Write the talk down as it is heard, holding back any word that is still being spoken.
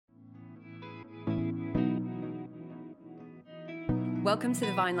Welcome to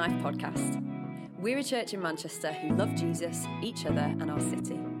the Vine Life podcast. We're a church in Manchester who love Jesus, each other and our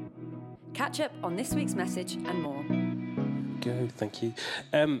city. Catch up on this week's message and more. Go, thank you.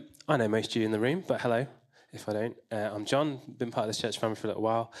 I know most of you in the room, but hello, if I don't. I'm John, been part of this church family for a little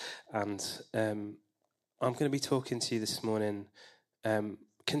while, and I'm going to be talking to you this morning,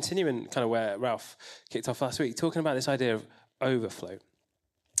 continuing kind of where Ralph kicked off last week, talking about this idea of overflow.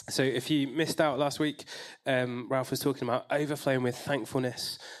 So if you missed out last week, Ralph was talking about overflowing with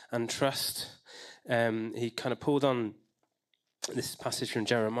thankfulness and trust. He kind of pulled on this passage from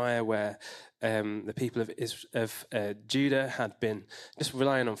Jeremiah where the people of Judah had been just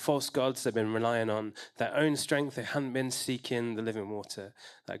relying on false gods. They'd been relying on their own strength. They hadn't been seeking the living water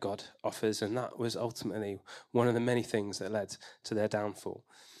that God offers. And that was ultimately one of the many things that led to their downfall.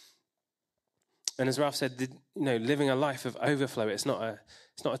 And as Ralph said, living a life of overflow, it's not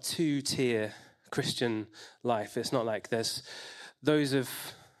a two-tier Christian life. It's not like there's those of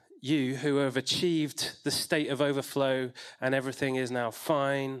you who have achieved the state of overflow and everything is now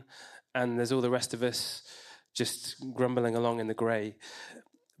fine, and there's all the rest of us just grumbling along in the grey.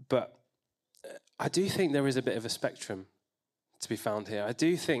 But I do think there is a bit of a spectrum to be found here. I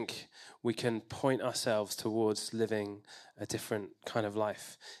do think we can point ourselves towards living a different kind of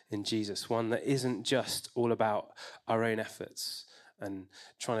life in Jesus, one that isn't just all about our own efforts and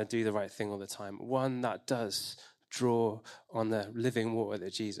trying to do the right thing all the time, one that does draw on the living water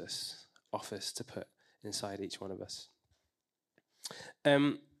that Jesus offers to put inside each one of us.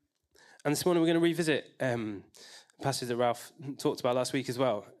 And this morning we're going to revisit a passage that Ralph talked about last week as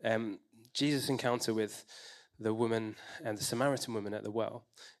well, Jesus' encounter with the woman and the Samaritan woman at the well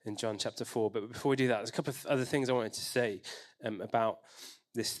in John chapter 4. But before we do that, there's a couple of other things I wanted to say about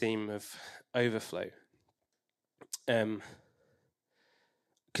this theme of overflow. Because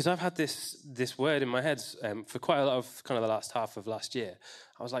I've had this word in my head for quite a lot of kind of the last half of last year.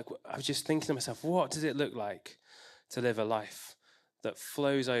 I was just thinking to myself, what does it look like to live a life that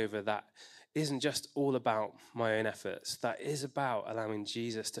flows over, that isn't just all about my own efforts, that is about allowing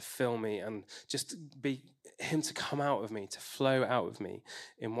Jesus to fill me and just be him to come out of me, to flow out of me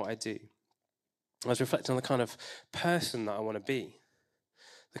in what I do. I was reflecting on the kind of person that I want to be,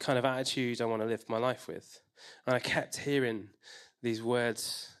 the kind of attitude I want to live my life with. And I kept hearing these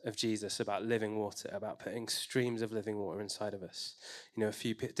words of Jesus about living water, about putting streams of living water inside of us. A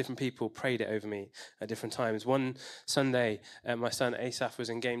few different people prayed it over me at different times. One Sunday, my son Asaph was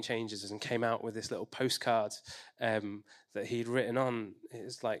in Game Changers and came out with this little postcard that he'd written on. It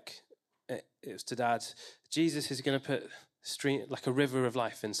was to Dad, Jesus is going to put stream like a river of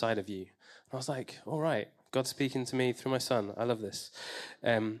life inside of you. And I was like, all right, God's speaking to me through my son. I love this.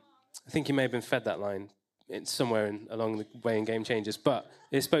 I think he may have been fed that line. It's somewhere along the way in Game Changers, but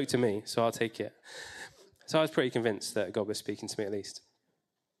it spoke to me, so I'll take it. So I was pretty convinced that God was speaking to me at least.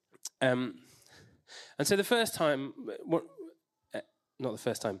 And so the first time, not the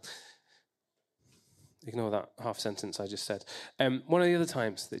first time, ignore that half sentence I just said. One of the other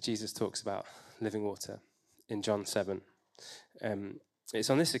times that Jesus talks about living water in John 7, it's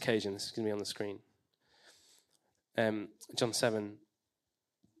on this occasion, this is going to be on the screen. John 7,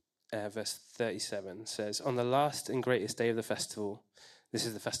 verse 37 says, on the last and greatest day of the festival, this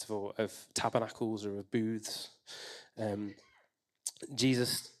is the festival of tabernacles or of booths,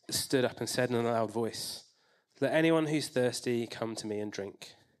 Jesus stood up and said in a loud voice, let anyone who's thirsty come to me and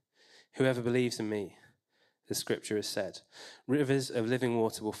drink. Whoever believes in me, the scripture has said, rivers of living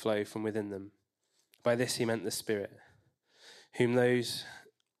water will flow from within them. By this he meant the Spirit, whom those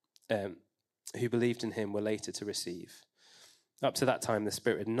who believed in him were later to receive. Up to that time, the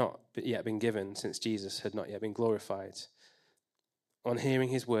Spirit had not yet been given, since Jesus had not yet been glorified. On hearing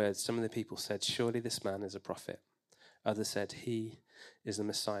his words, some of the people said, surely this man is a prophet. Others said, he is the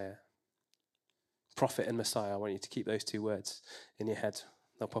Messiah. Prophet and Messiah, I want you to keep those two words in your head.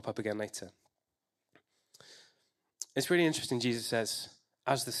 They'll pop up again later. It's really interesting, Jesus says,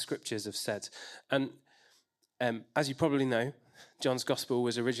 as the scriptures have said. And as you probably know, John's gospel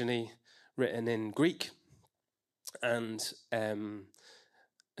was originally written in Greek. And in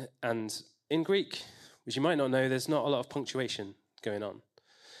Greek, which you might not know, there's not a lot of punctuation going on.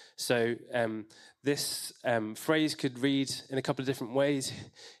 So this phrase could read in a couple of different ways.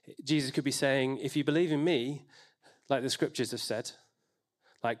 Jesus could be saying, if you believe in me, like the scriptures have said,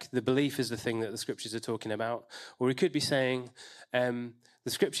 like the belief is the thing that the scriptures are talking about. Or he could be saying, the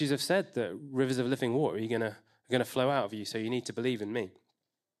scriptures have said that rivers of living water are going to flow out of you, so you need to believe in me.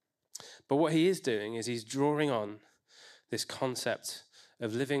 But what he is doing is he's drawing on this concept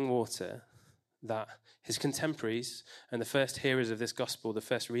of living water that his contemporaries and the first hearers of this gospel, the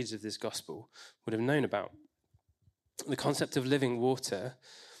first readers of this gospel, would have known about. the concept of living water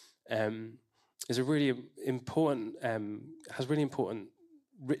is a really important, has really important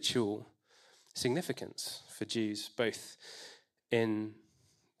ritual significance for Jews, both in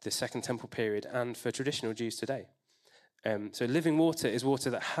the Second Temple period and for traditional Jews today. So living water is water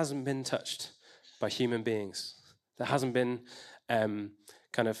that hasn't been touched by human beings, that hasn't been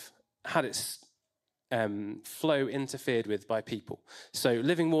kind of had its flow interfered with by people. So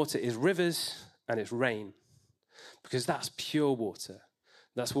living water is rivers and it's rain, because that's pure water.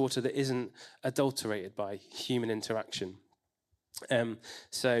 That's water that isn't adulterated by human interaction.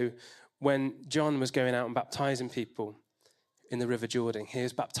 So when John was going out and baptizing people in the River Jordan, he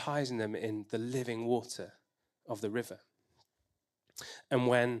was baptizing them in the living water of the river. And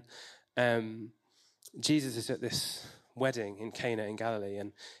when Jesus is at this wedding in Cana in Galilee,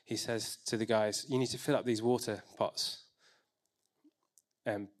 and he says to the guys, you need to fill up these water pots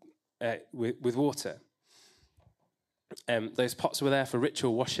with water. Those pots were there for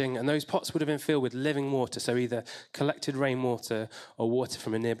ritual washing, and those pots would have been filled with living water, so either collected rainwater or water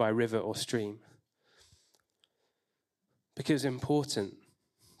from a nearby river or stream. Because it was important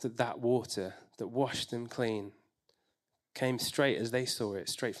that that water that washed them clean came straight, as they saw it,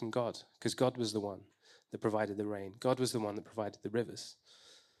 straight from God, because God was the one that provided the rain. God was the one that provided the rivers.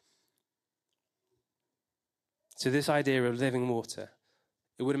 So this idea of living water,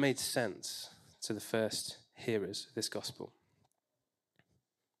 it would have made sense to the first hearers of this gospel.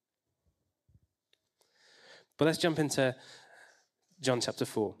 But let's jump into John chapter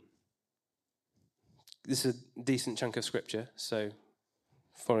 4. This is a decent chunk of scripture, so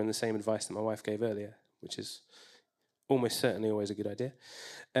following the same advice that my wife gave earlier, which is almost certainly always a good idea.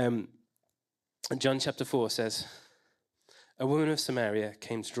 John chapter 4 says, a woman of Samaria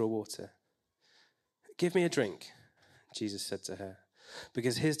came to draw water. Give me a drink, Jesus said to her,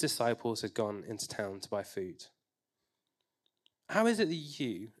 because his disciples had gone into town to buy food. How is it that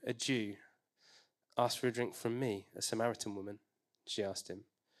you, a Jew, ask for a drink from me, a Samaritan woman? She asked him.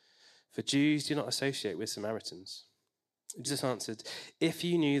 For Jews do not associate with Samaritans. Jesus answered, if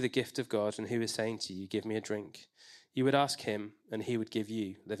you knew the gift of God and who is saying to you, give me a drink, you would ask him and he would give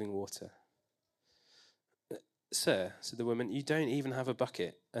you living water. Sir, said the woman, you don't even have a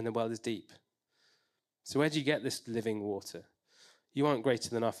bucket and the well is deep. So where do you get this living water? You aren't greater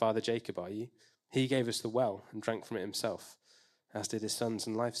than our father Jacob, are you? He gave us the well and drank from it himself, as did his sons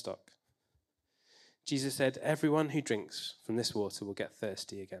and livestock. Jesus said, everyone who drinks from this water will get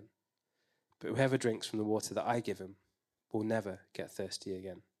thirsty again. But whoever drinks from the water that I give him will never get thirsty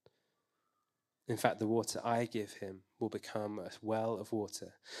again. In fact, the water I give him will become a well of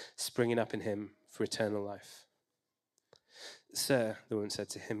water, springing up in him for eternal life. Sir, the woman said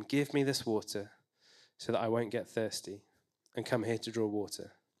to him, give me this water so that I won't get thirsty and come here to draw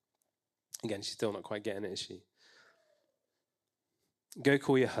water. Again, she's still not quite getting it, is she? Go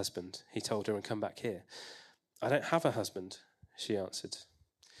call your husband, he told her, and come back here. I don't have a husband, she answered.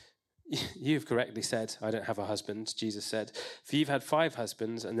 You've correctly said, I don't have a husband, Jesus said, for you've had 5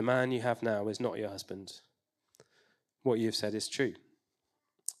 husbands, and the man you have now is not your husband. What you have said is true.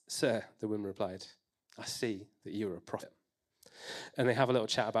 Sir, the woman replied, I see that you are a prophet. And they have a little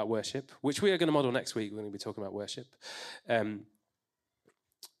chat about worship, which we are going to model next week. We're going to be talking about worship. And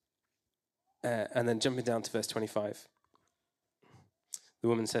then jumping down to verse 25. The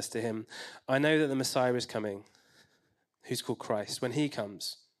woman says to him, I know that the Messiah is coming, who's called Christ. When he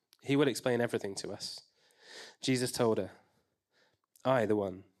comes, he will explain everything to us. Jesus told her, I, the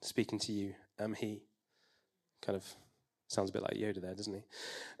one speaking to you, am he. Kind of sounds a bit like Yoda there, doesn't he?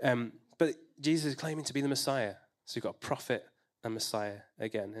 But Jesus is claiming to be the Messiah. So you've got a prophet and Messiah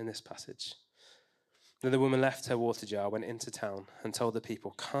again in this passage. Then the woman left her water jar, went into town, and told the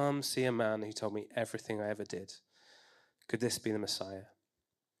people, come see a man who told me everything I ever did. Could this be the Messiah?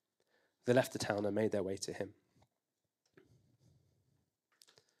 They left the town and made their way to him.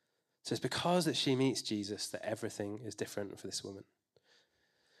 So it's because that she meets Jesus that everything is different for this woman.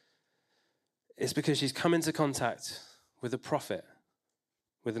 It's because she's come into contact with a prophet,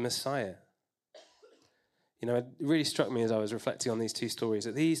 with a Messiah. You know, it really struck me as I was reflecting on these 2 stories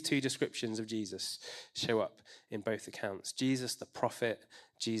that these 2 descriptions of Jesus show up in both accounts. Jesus the prophet,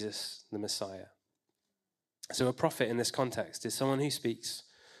 Jesus the Messiah. So a prophet in this context is someone who speaks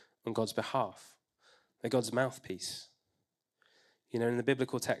on God's behalf. They're God's mouthpiece. You know, in the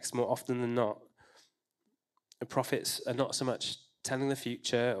biblical text, more often than not, the prophets are not so much telling the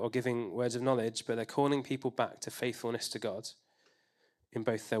future or giving words of knowledge, but they're calling people back to faithfulness to God in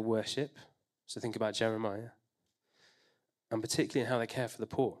both their worship, so think about Jeremiah, and particularly in how they care for the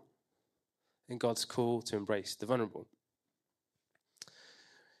poor, in God's call to embrace the vulnerable.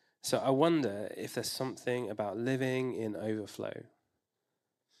 So I wonder if there's something about living in overflow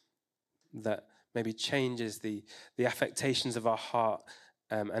that maybe changes the affectations of our heart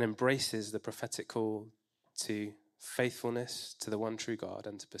and embraces the prophetic call to faithfulness to the one true God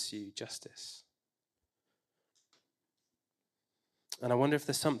and to pursue justice. And I wonder if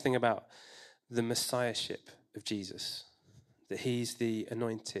there's something about the messiahship of Jesus, that he's the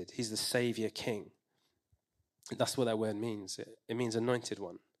anointed, he's the Savior King. That's what that word means. It means anointed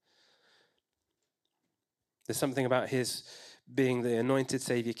one. There's something about his being the anointed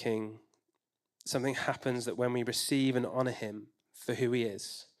Savior King. Something happens that when we receive and honor him for who he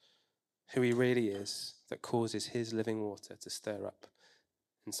is, who he really is, that causes his living water to stir up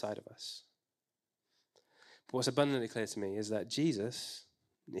inside of us. But what's abundantly clear to me is that Jesus,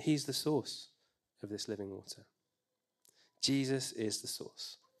 he's the source of this living water. Jesus is the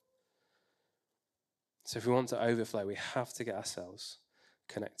source. So if we want to overflow, we have to get ourselves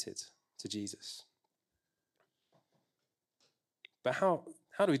connected to Jesus. But how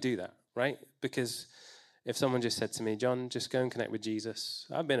do we do that, right? Because if someone just said to me, John, just go and connect with Jesus.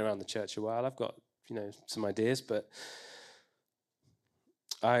 I've been around the church a while. I've got, some ideas, but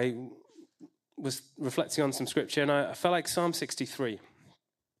I was reflecting on some scripture and I felt like Psalm 63,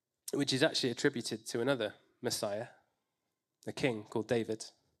 which is actually attributed to another Messiah, a king called David.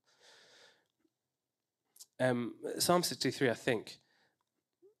 Psalm 63, I think,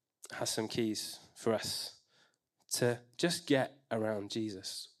 has some keys for us to just get around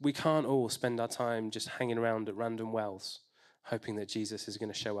Jesus. We can't all spend our time just hanging around at random wells, hoping that Jesus is going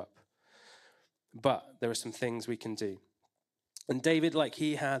to show up. But there are some things we can do. And David,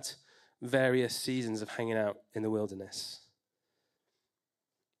 he had various seasons of hanging out in the wilderness.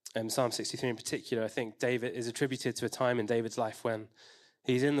 Psalm 63 in particular, I think David is attributed to a time in David's life when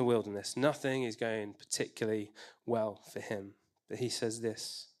he's in the wilderness. Nothing is going particularly well for him. But he says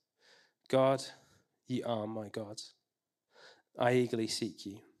this, God, ye are my God. I eagerly seek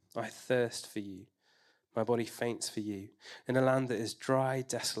you. I thirst for you. My body faints for you. In a land that is dry,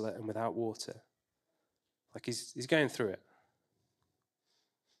 desolate, and without water. He's going through it.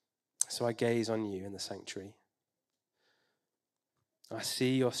 So I gaze on you in the sanctuary. I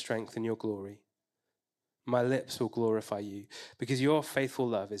see your strength and your glory. My lips will glorify you, because your faithful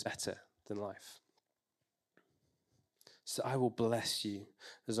love is better than life. So I will bless you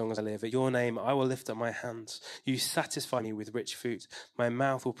as long as I live. At your name I will lift up my hands. You satisfy me with rich food. My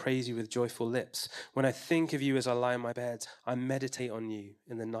mouth will praise you with joyful lips. When I think of you as I lie in my bed, I meditate on you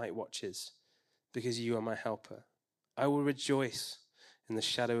in the night watches, because you are my helper. I will rejoice in the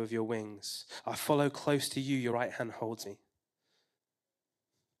shadow of your wings. I follow close to you, your right hand holds me.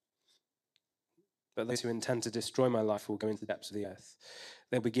 But those who intend to destroy my life will go into the depths of the earth.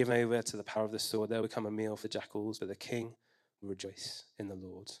 They'll be given over to the power of the sword. They'll become a meal for jackals, but the king will rejoice in the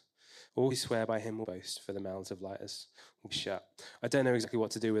Lord. All who swear by him will boast, for the mouths of liars will be shut. I don't know exactly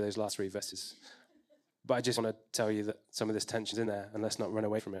what to do with those last 3 verses, but I just want to tell you that some of this tension's in there, and let's not run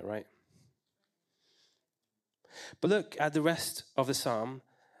away from it, right? But look at the rest of the psalm.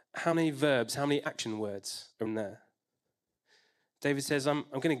 How many verbs, how many action words are in there? David says, I'm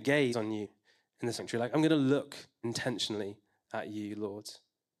going to gaze on you in the sanctuary. I'm going to look intentionally at you, Lord.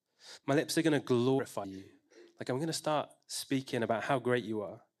 My lips are going to glorify you. I'm going to start speaking about how great you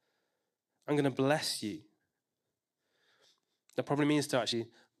are. I'm going to bless you. That probably means to actually,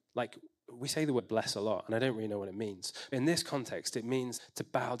 we say the word bless a lot, and I don't really know what it means. In this context, it means to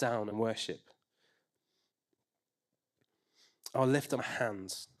bow down and worship. I'll lift up my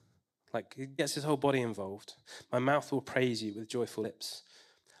hands. It gets his whole body involved. My mouth will praise you with joyful lips.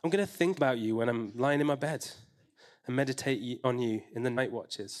 I'm going to think about you when I'm lying in my bed and meditate on you in the night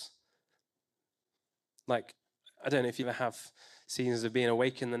watches. I don't know if you ever have seasons of being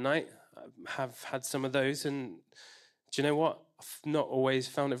awake in the night. I have had some of those, and do you know what? I've not always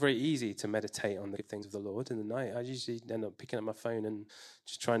found it very easy to meditate on the good things of the Lord in the night. I usually end up picking up my phone and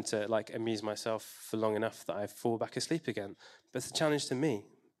just trying to amuse myself for long enough that I fall back asleep again. But it's a challenge to me.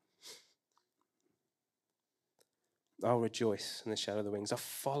 I'll rejoice in the shadow of the wings. I'll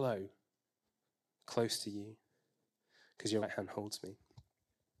follow close to you because your right hand holds me.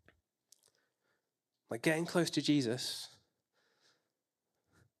 Getting close to Jesus,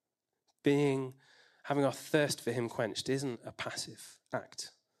 having our thirst for him quenched isn't a passive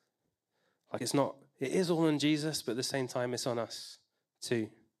act. It is all on Jesus, but at the same time it's on us too.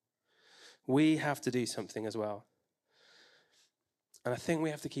 We have to do something as well. And I think we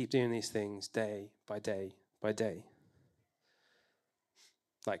have to keep doing these things day by day by day.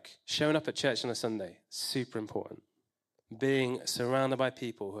 Showing up at church on a Sunday, super important. Being surrounded by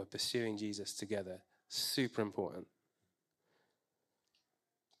people who are pursuing Jesus together, super important.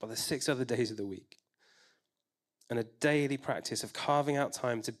 by the 6 other days of the week, and a daily practice of carving out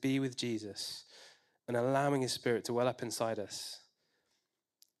time to be with Jesus and allowing his Spirit to well up inside us,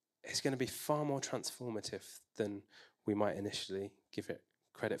 it's going to be far more transformative than we might initially give it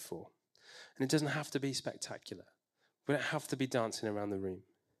credit for. And it doesn't have to be spectacular. We don't have to be dancing around the room.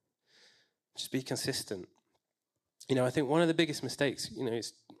 Just be consistent. I think one of the biggest mistakes,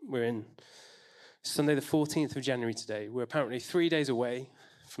 we're in Sunday the 14th of January today. We're apparently 3 days away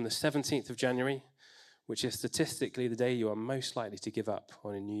from the 17th of January, which is statistically the day you are most likely to give up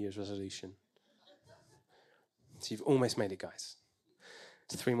on a New Year's resolution. So you've almost made it, guys.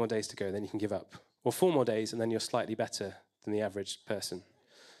 It's 3 more days to go, then you can give up. Or 4 more days, and then you're slightly better than the average person,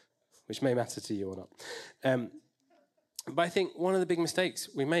 which may matter to you or not. But I think one of the big mistakes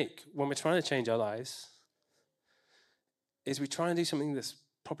we make when we're trying to change our lives is we try and do something that's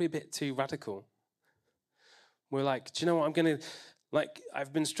probably a bit too radical. We're like, do you know what,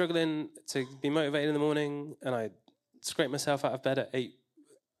 I've been struggling to be motivated in the morning, and I scrape myself out of bed at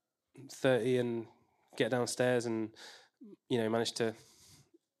 8:30 and get downstairs and, manage to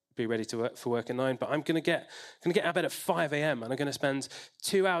be ready to work for work at 9. But I'm going to get out of bed at 5 a.m. and I'm going to spend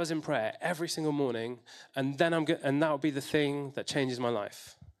 2 hours in prayer every single morning, and then and that will be the thing that changes my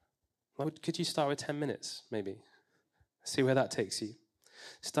life. Could you start with 10 minutes, maybe? See where that takes you.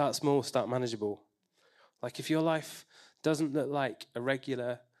 Start small, start manageable. Like if your life doesn't look like a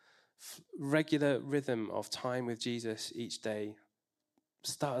regular rhythm of time with Jesus each day,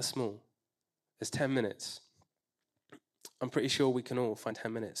 start as small as 10 minutes. I'm pretty sure we can all find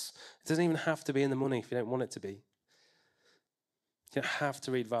 10 minutes. It doesn't even have to be in the morning if you don't want it to be. You don't have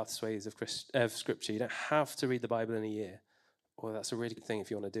to read vast swathes of Scripture. You don't have to read the Bible in a year. Or that's a really good thing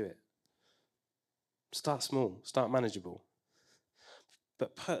if you want to do it. Start small. Start manageable.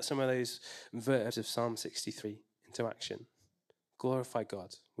 But put some of those verbs of Psalm 63 into action. Glorify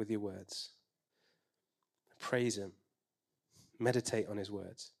God with your words. Praise him. Meditate on his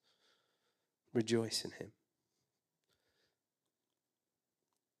words. Rejoice in him.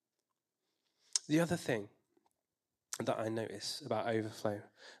 The other thing that I notice about overflow,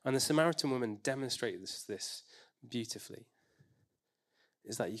 and the Samaritan woman demonstrates this beautifully,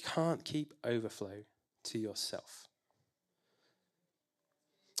 is that you can't keep overflow to yourself.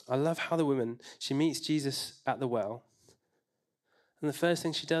 I love how the woman, she meets Jesus at the well, and the first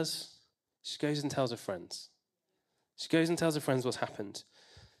thing she does, she goes and tells her friends. She goes and tells her friends what's happened.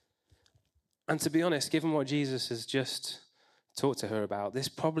 And to be honest, given what Jesus has just talked to her about, this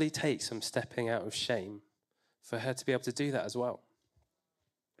probably takes some stepping out of shame for her to be able to do that as well.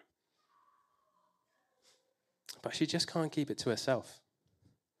 But she just can't keep it to herself.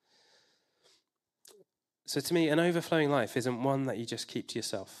 So to me, an overflowing life isn't one that you just keep to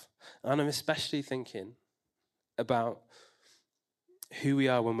yourself. And I'm especially thinking about who we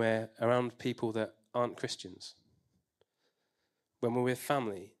are when we're around people that aren't Christians. When we're with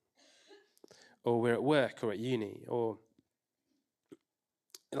family, or we're at work or at uni, or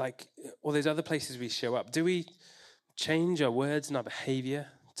all those other places we show up. Do we change our words and our behavior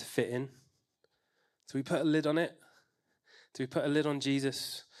to fit in? Do we put a lid on it? Do we put a lid on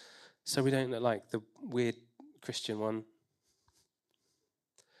Jesus so we don't look like the weird Christian one?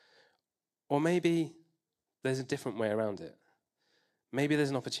 Or maybe there's a different way around it. Maybe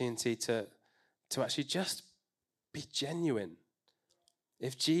there's an opportunity to actually just be genuine.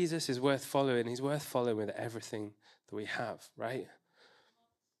 If Jesus is worth following, he's worth following with everything that we have, right?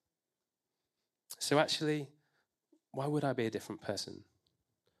 So actually, why would I be a different person?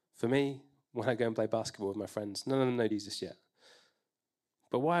 For me, when I go and play basketball with my friends, none of them know Jesus yet.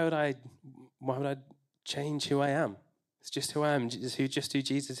 But why would I change who I am? It's just who I am, just who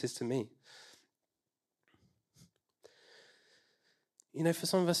Jesus is to me. For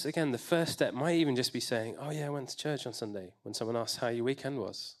some of us, again, the first step might even just be saying, oh yeah, I went to church on Sunday, when someone asks how your weekend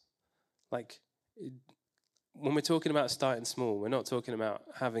was. When we're talking about starting small, we're not talking about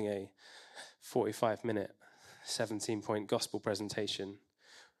having a 45-minute, 17-point gospel presentation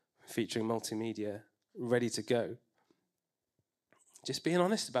featuring multimedia ready to go. Just being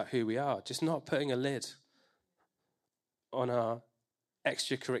honest about who we are, just not putting a lid on our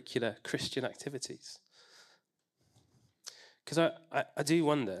extracurricular Christian activities. Because I do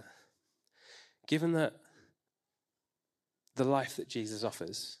wonder, given that the life that Jesus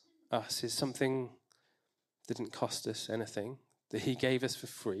offers us is something that didn't cost us anything, that he gave us for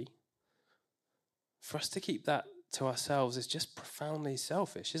free, for us to keep that to ourselves is just profoundly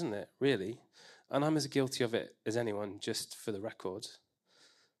selfish, isn't it, really? And I'm as guilty of it as anyone, just for the record.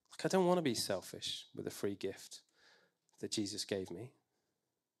 I don't want to be selfish with a free gift that Jesus gave me.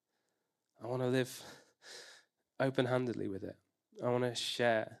 I want to live open-handedly with it. I want to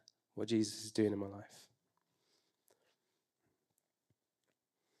share what Jesus is doing in my life.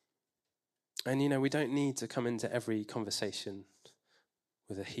 And we don't need to come into every conversation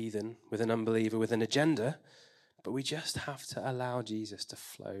with a heathen, with an unbeliever, with an agenda, but we just have to allow Jesus to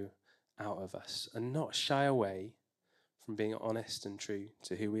flow out of us and not shy away from being honest and true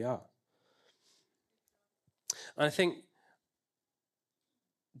to who we are. And I think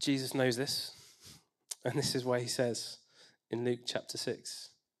Jesus knows this, and this is why he says in Luke chapter 6,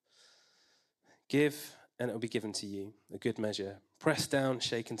 give and it will be given to you, a good measure, pressed down,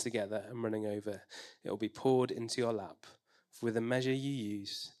 shaken together and running over. It will be poured into your lap. For with the measure you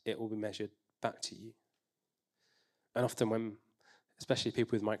use, it will be measured back to you. And often when, especially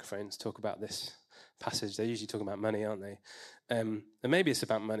people with microphones, talk about this passage, they're usually talking about money, aren't they? And maybe it's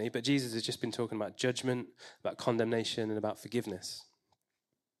about money, but Jesus has just been talking about judgment, about condemnation, and about forgiveness.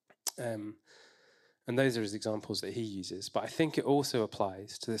 And those are his examples that he uses. But I think it also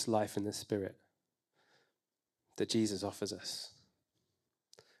applies to this life in the Spirit that Jesus offers us.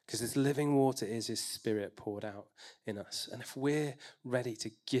 Because this living water is his Spirit poured out in us. And if we're ready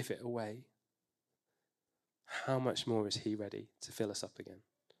to give it away, how much more is he ready to fill us up again?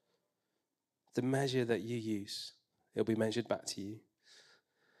 The measure that you use, it'll be measured back to you.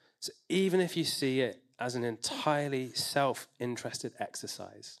 So even if you see it as an entirely self-interested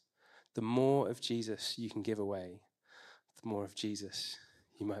exercise, the more of Jesus you can give away, the more of Jesus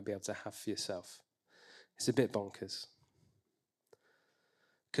you might be able to have for yourself. It's a bit bonkers.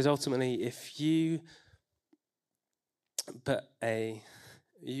 Because ultimately, if you put a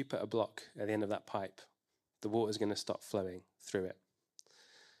block at the end of that pipe, the water's going to stop flowing through it.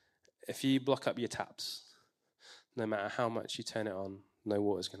 If you block up your taps, no matter how much you turn it on, no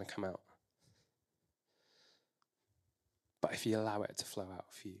water's going to come out. But if you allow it to flow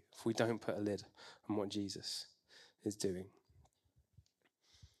out for you, if we don't put a lid on what Jesus is doing.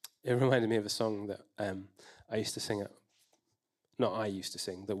 It reminded me of a song that I used to sing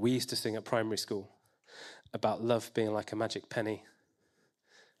that we used to sing at primary school about love being like a magic penny.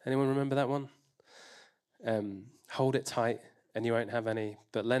 Anyone remember that one? Hold it tight and you won't have any,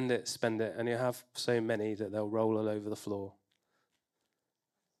 but lend it, spend it, and you have so many that they'll roll all over the floor.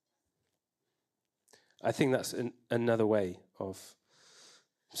 I think that's another way of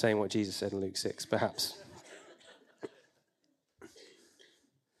saying what Jesus said in Luke 6, perhaps.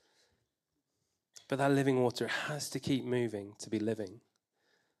 But that living water has to keep moving to be living.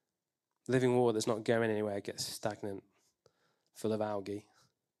 Living water that's not going anywhere, gets stagnant, full of algae,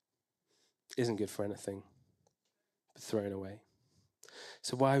 isn't good for anything, but thrown away.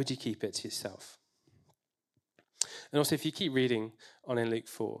 So why would you keep it to yourself? And also, if you keep reading on in Luke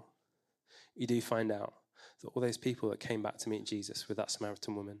 4, you do find out that all those people that came back to meet Jesus with that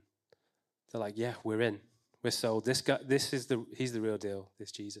Samaritan woman, they're like, yeah, we're in. We're sold. This guy, he's the real deal,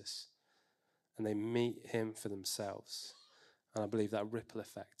 this Jesus. And they meet him for themselves. And I believe that ripple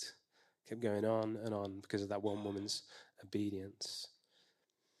effect kept going on and on because of that one woman's obedience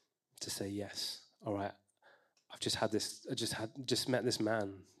to say, yes, all right, I just met this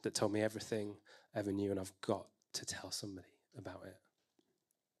man that told me everything I ever knew, and I've got to tell somebody about it.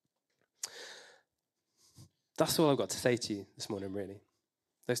 That's all I've got to say to you this morning, really.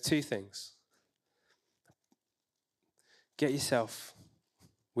 There's two things. Get yourself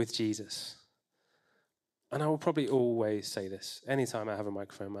with Jesus. And I will probably always say this anytime I have a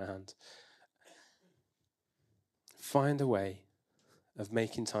microphone in my hand. Find a way of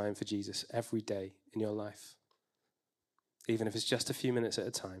making time for Jesus every day in your life. Even if it's just a few minutes at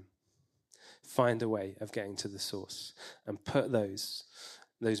a time. Find a way of getting to the source and put those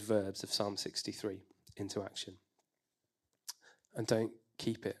verbs of Psalm 63 into action. And don't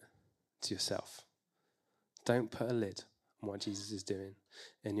keep it to yourself. Don't put a lid on what Jesus is doing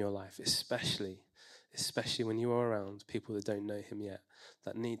in your life, especially when you are around people that don't know him yet,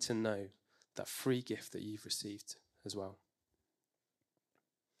 that need to know that free gift that you've received as well.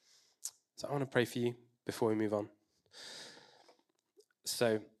 So I want to pray for you before we move on.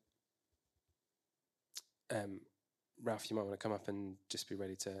 So, Ralph, you might want to come up and just be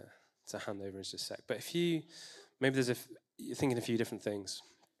ready to hand over in just a sec. But if you're thinking a few different things.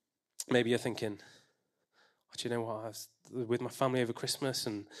 Maybe you're thinking, do you know what, I was with my family over Christmas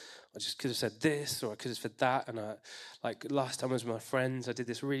and I just could have said this or I could have said that, and last time I was with my friends, I did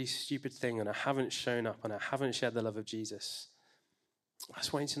this really stupid thing and I haven't shown up and I haven't shared the love of Jesus. I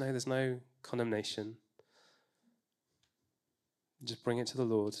just want you to know there's no condemnation. Just bring it to the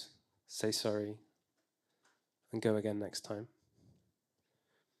Lord, say sorry, and go again next time.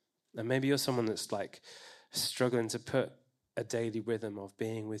 And maybe you're someone that's struggling to put a daily rhythm of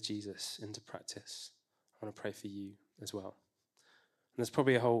being with Jesus into practice. I want to pray for you as well. And there's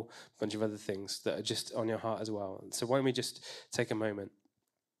probably a whole bunch of other things that are just on your heart as well. And so why don't we just take a moment,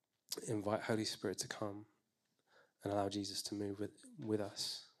 invite Holy Spirit to come and allow Jesus to move with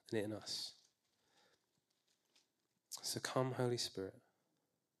us and in us. So come, Holy Spirit,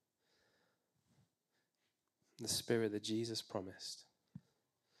 the Spirit that Jesus promised.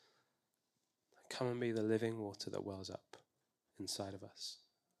 Come and be the living water that wells up inside of us.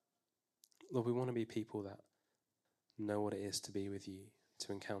 Lord, we want to be people that know what it is to be with you,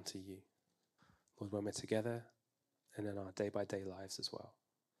 to encounter you. Lord, when we're together and in our day-by-day lives as well.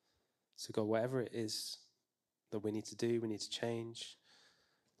 So God, whatever it is that we need to do, we need to change.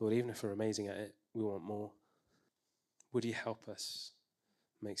 Lord, even if we're amazing at it, we want more. Would you help us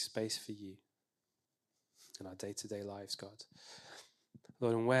make space for you in our day-to-day lives, God?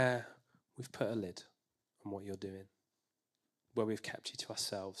 Lord, and where we've put a lid on what you're doing, where we've kept you to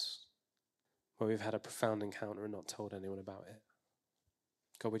ourselves, where we've had a profound encounter and not told anyone about it.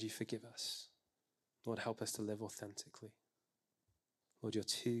 God, would you forgive us? Lord, help us to live authentically. Lord, you're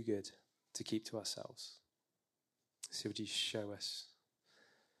too good to keep to ourselves. So would you show us?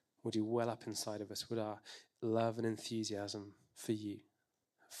 Would you well up inside of us? Would our love and enthusiasm for you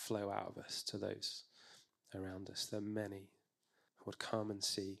flow out of us to those around us, that many would come and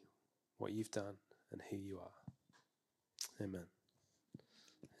see what you've done and who you are. Amen.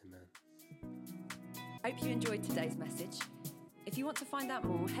 Amen. Hope you enjoyed today's message. If you want to find out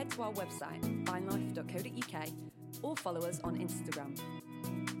more, head to our website, vinelife.co.uk, or follow us on Instagram.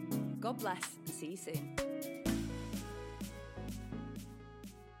 God bless and see you soon.